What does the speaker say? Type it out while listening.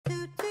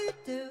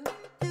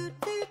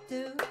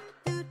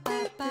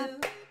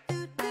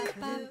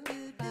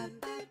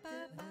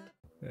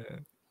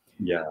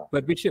Yeah.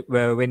 But Bishop,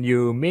 when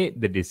you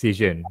made the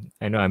decision,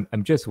 I know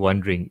I'm just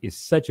wondering, it's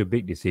such a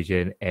big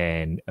decision,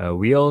 and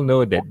we all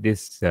know that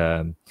this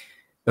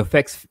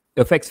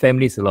affects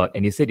families a lot.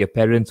 And you said your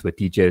parents were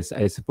teachers.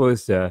 I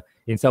suppose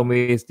in some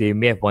ways they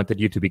may have wanted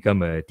you to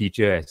become a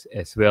teacher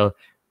as well.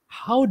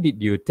 How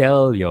did you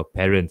tell your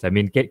parents? I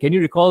mean, can you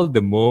recall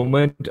the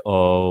moment,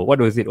 or what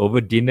was it,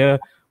 over dinner,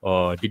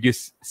 or did you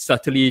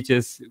subtly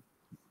just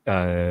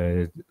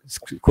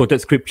quoted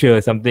scripture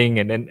or something?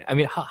 And then, I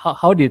mean,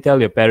 how do you tell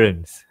your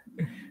parents?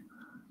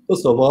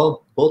 First of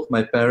all, both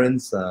my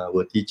parents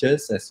were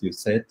teachers, as you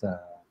said,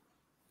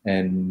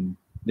 and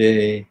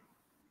they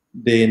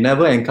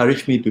never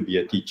encouraged me to be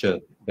a teacher.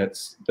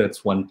 That's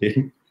one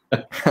thing.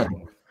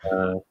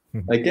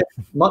 I guess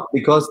not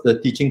because the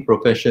teaching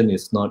profession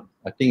is not.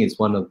 I think it's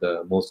one of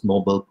the most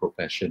noble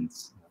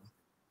professions,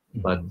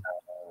 but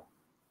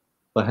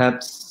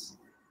perhaps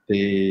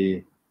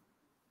they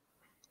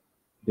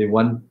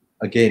want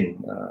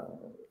again.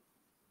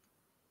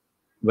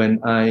 When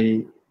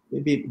I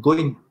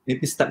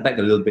maybe step back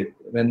a little bit,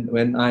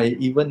 when I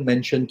even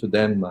mentioned to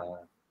them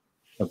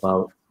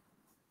about,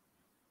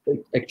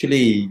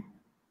 actually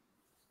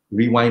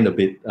rewind a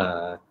bit,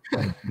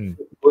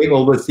 going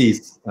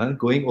overseas.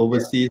 Going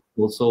overseas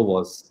also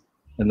was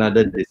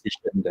another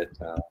decision that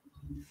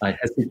I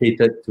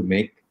hesitated to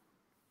make,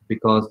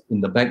 because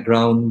in the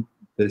background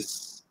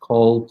this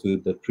call to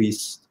the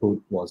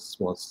priesthood was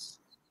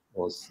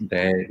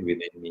there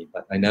within me,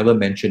 but I never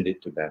mentioned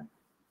it to them.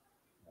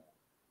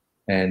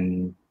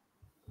 And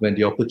when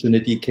the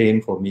opportunity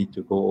came for me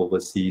to go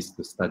overseas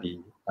to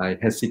study, I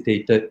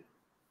hesitated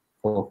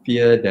for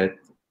fear that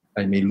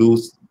I may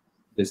lose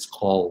this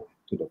call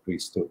to the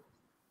priesthood.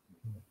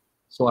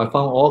 So I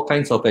found all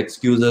kinds of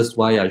excuses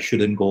why I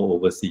shouldn't go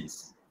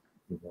overseas.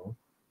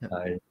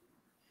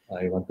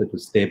 I wanted to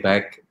stay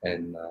back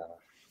and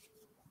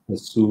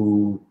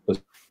pursue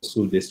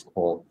this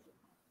call,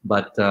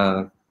 but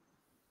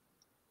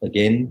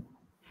again,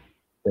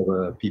 there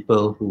were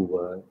people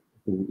who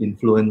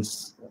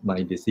influenced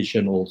my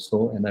decision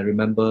also. And I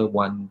remember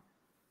one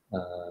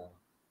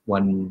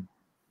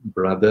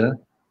brother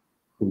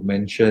who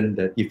mentioned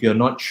that if you're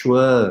not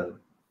sure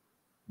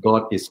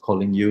God is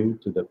calling you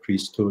to the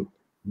priesthood,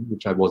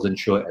 which I wasn't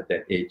sure at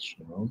that age,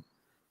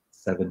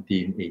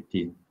 17,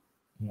 18,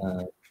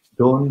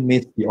 don't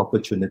miss the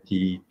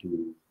opportunity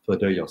to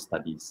further your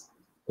studies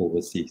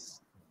overseas.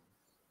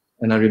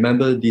 And I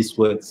remember these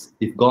words: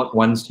 if God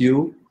wants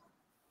you,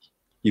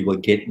 He will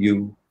get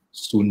you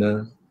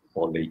sooner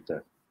or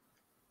later.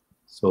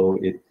 So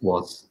it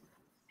was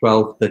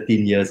 12,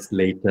 13 years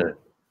later,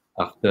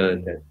 after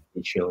that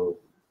initial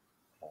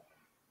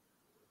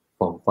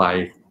Form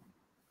 5,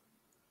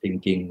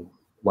 thinking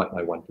what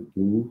I want to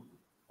do,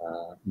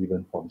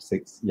 even Form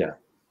 6,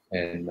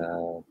 and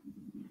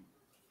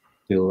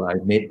till I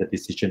made the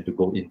decision to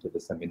go into the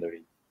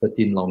seminary.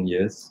 13 long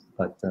years,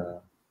 but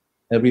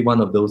every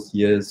one of those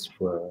years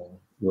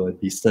were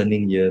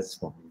discerning years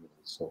for me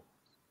also.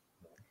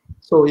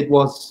 So it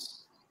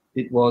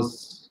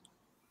was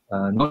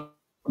not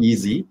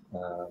easy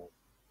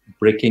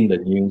breaking the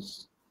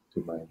news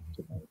to my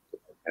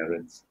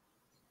parents,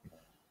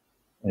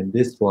 and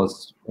this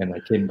was when I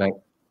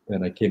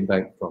came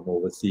back from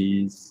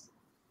overseas,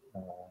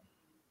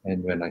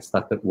 and when I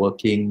started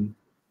working.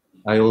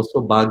 I also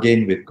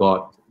bargained with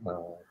God.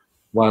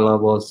 While I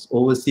was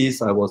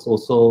overseas, I was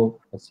also,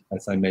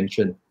 as I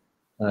mentioned,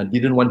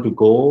 didn't want to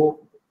go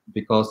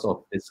because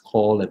of this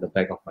call at the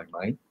back of my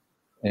mind.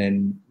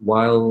 And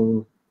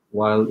while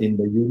in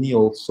the uni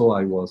also,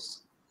 I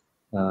was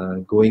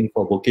going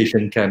for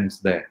vocation camps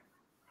there.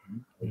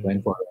 I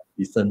went for a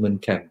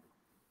discernment camp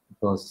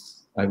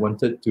because I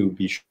wanted to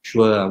be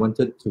sure. I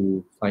wanted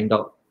to find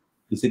out,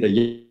 is it a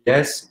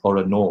yes or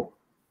a no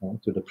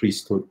to the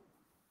priesthood?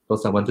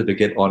 Because I wanted to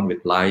get on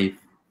with life,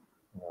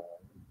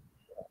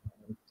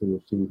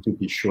 to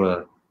be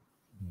sure.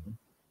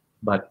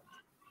 But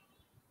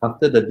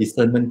after the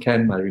discernment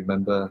camp, I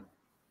remember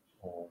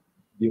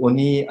the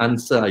only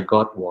answer I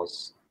got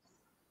was,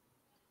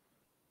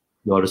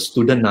 "You're a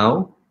student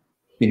now,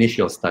 finish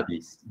your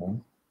studies.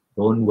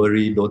 Don't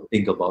worry, don't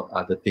think about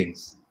other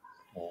things.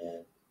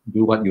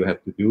 Do what you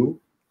have to do,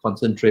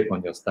 concentrate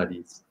on your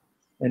studies."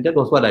 And that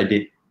was what I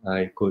did.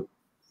 I could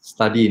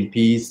study in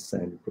peace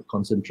and could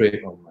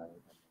concentrate on my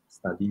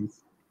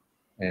studies.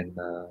 And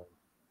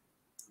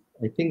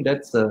I think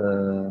that's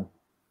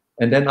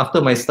and then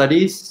after my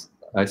studies,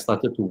 I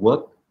started to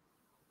work,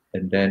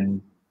 and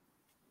then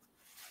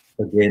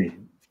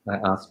again I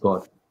asked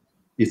God,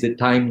 is it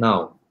time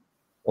now?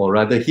 Or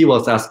rather, He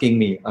was asking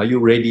me, are you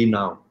ready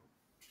now?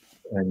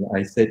 And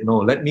I said, no,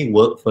 let me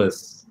work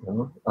first.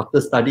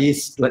 After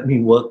studies, let me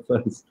work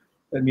first.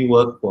 Let me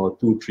work for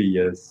 2-3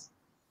 years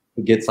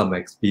to get some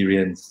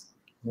experience.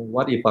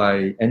 What if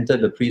I enter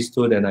the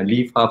priesthood and I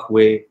leave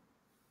halfway?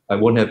 I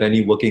won't have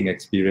any working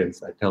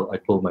experience, I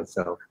told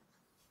myself.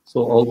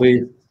 So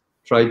always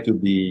try to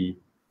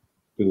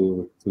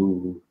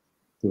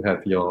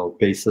have your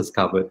bases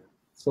covered.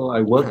 So I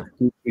worked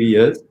 2-3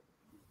 years,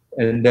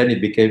 and then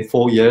it became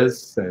 4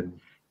 years,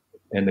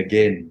 and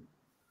again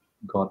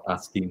God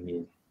asking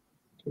me,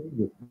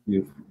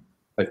 okay,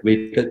 I've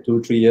waited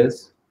 2-3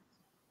 years.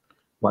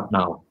 What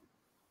now?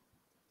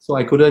 So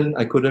I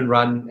couldn't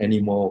run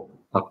anymore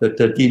after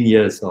 13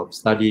 years of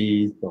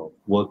studies, of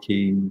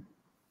working,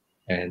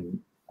 and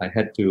I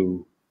had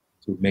to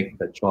make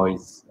the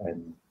choice.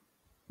 And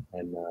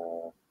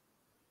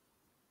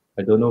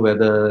I don't know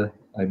whether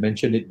I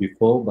mentioned it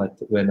before, but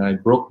when I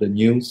broke the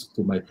news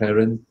to my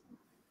parents,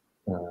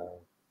 uh,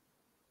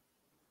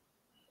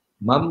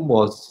 mom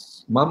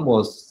was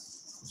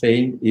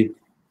saying,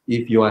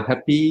 if you are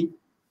happy,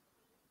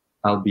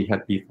 I'll be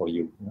happy for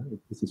you. If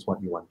this is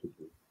what you want to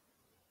do.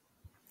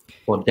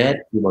 For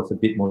dad, it was a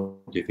bit more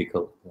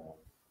difficult.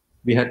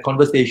 We had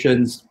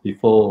conversations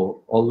before,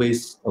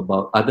 always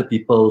about other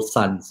people's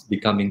sons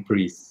becoming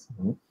priests.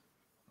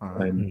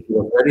 And he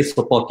was very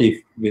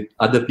supportive with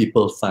other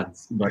people's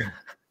sons. But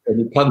when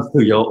it comes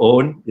to your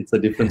own, it's a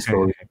different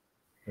story.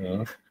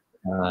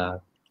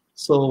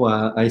 So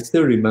I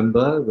still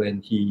remember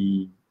when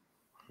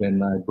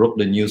I broke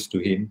the news to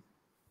him,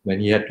 when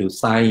he had to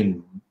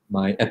sign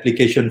my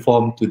application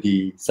form to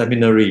the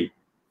seminary.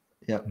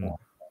 Yep.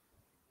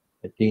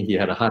 I think he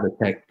had a heart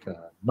attack,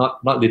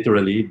 not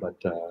literally, but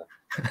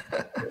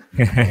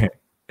it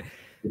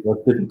was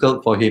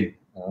difficult for him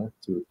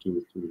to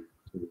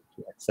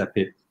accept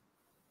it.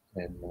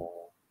 And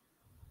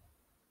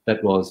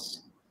that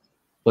was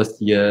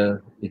first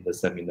year in the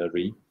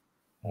seminary.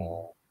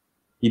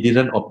 He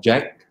didn't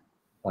object,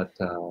 but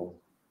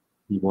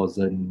he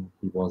wasn't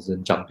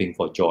jumping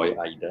for joy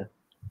either.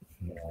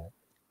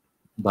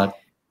 But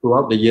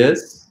throughout the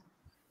years,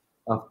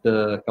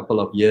 after a couple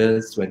of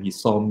years, when he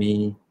saw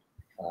me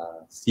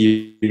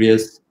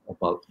serious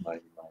about my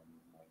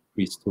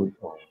priesthood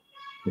or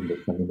in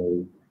the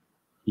seminary,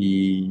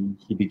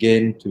 he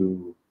began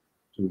to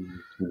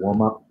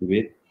warm up to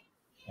it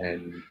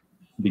and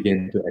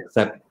began to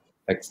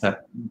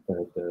accept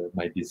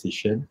my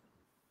decision.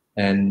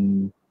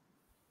 And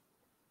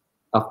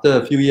after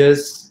a few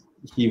years,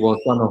 he was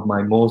one of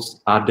my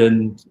most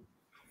ardent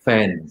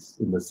fans,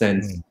 in the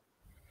sense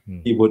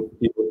he would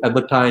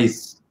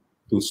advertise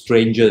to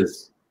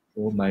strangers.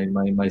 Oh,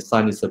 my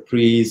son is a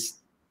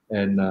priest,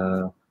 and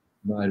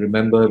I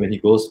remember when he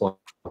goes for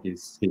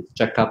his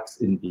checkups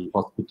in the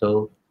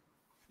hospital,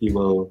 he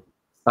will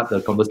start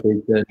a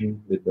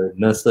conversation with the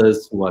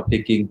nurses who are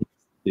taking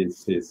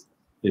his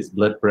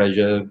blood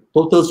pressure,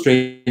 total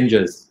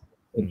strangers,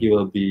 and he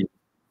will be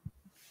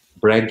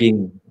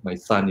bragging, my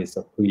son is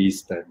a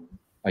priest, and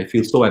I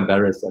feel so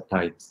embarrassed at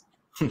times.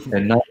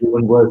 And now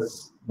even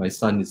worse, my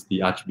son is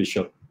the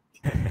Archbishop.